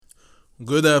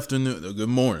Good afternoon, or good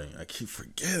morning. I keep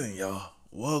forgetting, y'all.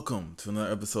 Welcome to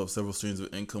another episode of Several Streams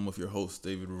of Income with your host,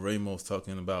 David Ramos,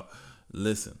 talking about,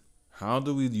 listen, how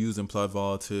do we use implied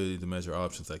volatility to measure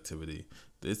options activity?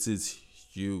 This is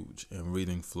huge in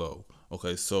reading flow.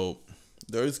 Okay, so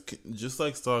there's, just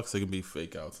like stocks, there can be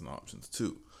fake outs and options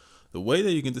too. The way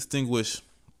that you can distinguish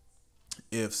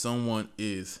if someone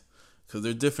is, because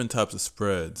there are different types of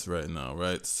spreads right now,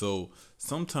 right? So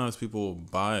sometimes people will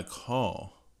buy a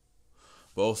call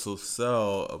but also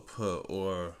sell a put,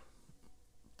 or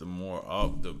the more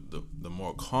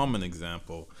common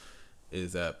example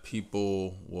is that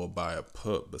people will buy a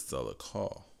put but sell a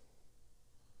call.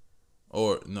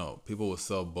 Or no, people will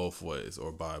sell both ways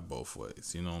or buy both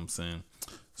ways. You know what I'm saying?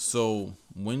 So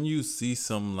when you see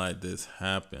something like this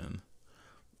happen,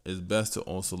 it's best to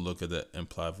also look at the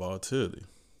implied volatility.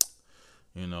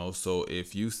 So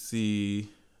if you see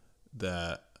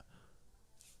that,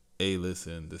 hey,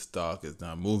 listen, the stock is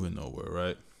not moving nowhere,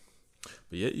 right?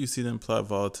 But yet you see the implied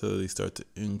volatility start to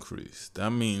increase. That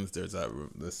means there's that.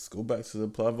 Let's go back to the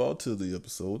implied volatility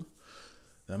episode.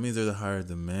 That means there's a higher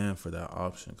demand for that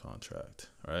option contract,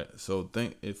 right? So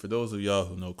for those of y'all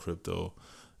who know crypto,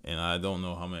 and I don't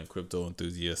know how many crypto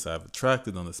enthusiasts I've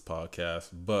attracted on this podcast,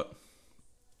 but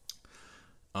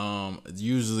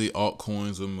usually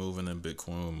altcoins will move, and then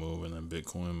Bitcoin will move, and then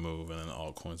Bitcoin will move, and then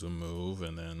altcoins will move,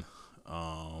 and then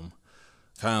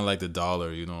kind of like the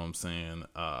dollar, you know what I'm saying?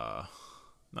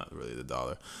 Not really the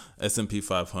dollar. S&P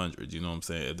 500, you know what I'm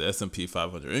saying? If the S&P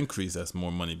 500 increase, that's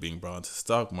more money being brought into the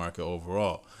stock market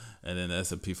overall. And then the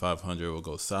S&P 500 will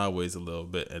go sideways a little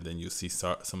bit, and then you see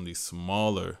some of these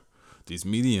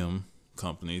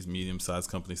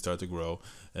medium-sized companies start to grow,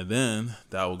 and then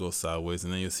that will go sideways,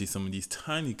 and then you'll see some of these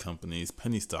tiny companies,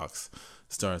 penny stocks,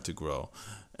 start to grow,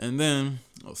 and then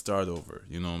it'll start over,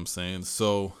 you know what I'm saying?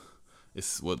 So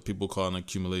it's what people call an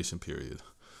accumulation period.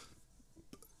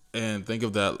 And think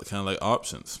of that kind of like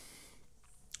options.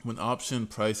 When option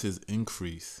prices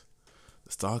increase,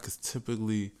 the stock is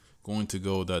typically going to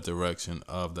go that direction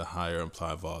of the higher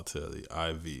implied volatility,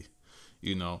 IV.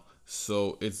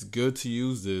 So it's good to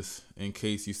use this in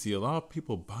case you see a lot of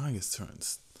people buying a certain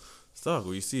stock,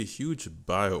 where you see a huge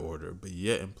buy order, but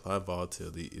yet implied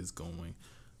volatility is going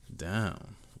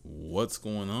down. What's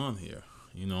going on here?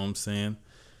 You know what I'm saying?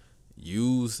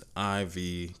 Use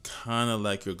IV kind of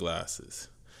like your glasses.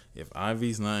 If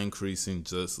IV's not increasing,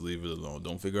 just leave it alone.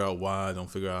 Don't figure out why. Don't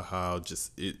figure out how.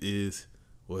 Just it is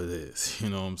what it is. You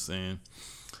know what I'm saying?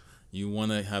 You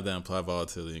want to have that implied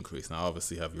volatility increase. Now,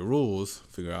 obviously, have your rules.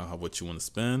 Figure out what you want to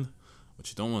spend, what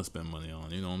you don't want to spend money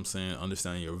on. You know what I'm saying?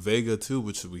 Understanding your Vega too,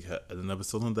 which we had an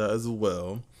episode on that as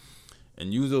well.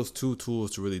 And use those two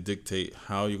tools to really dictate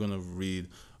how you're going to read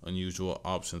unusual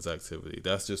options activity.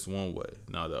 That's just one way.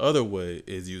 Now, the other way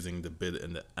is using the bid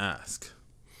and the ask.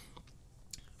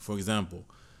 For example,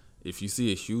 if you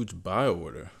see a huge buy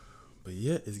order, but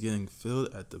yet it's getting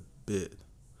filled at the bid,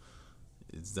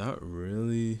 is that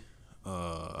really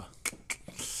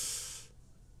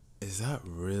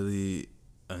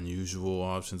unusual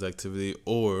options activity,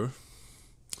 or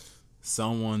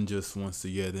someone just wants to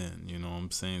get in? You know what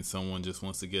I'm saying? Someone just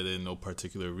wants to get in, no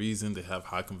particular reason. They have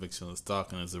high conviction in the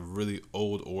stock, and it's a really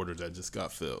old order that just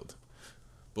got filled.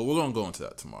 But we're going to go into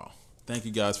that tomorrow. Thank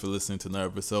you guys for listening to another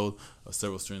episode of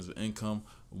Several Streams of Income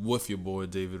with your boy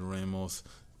David Ramos.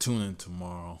 Tune in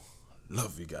tomorrow.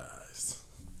 Love you guys.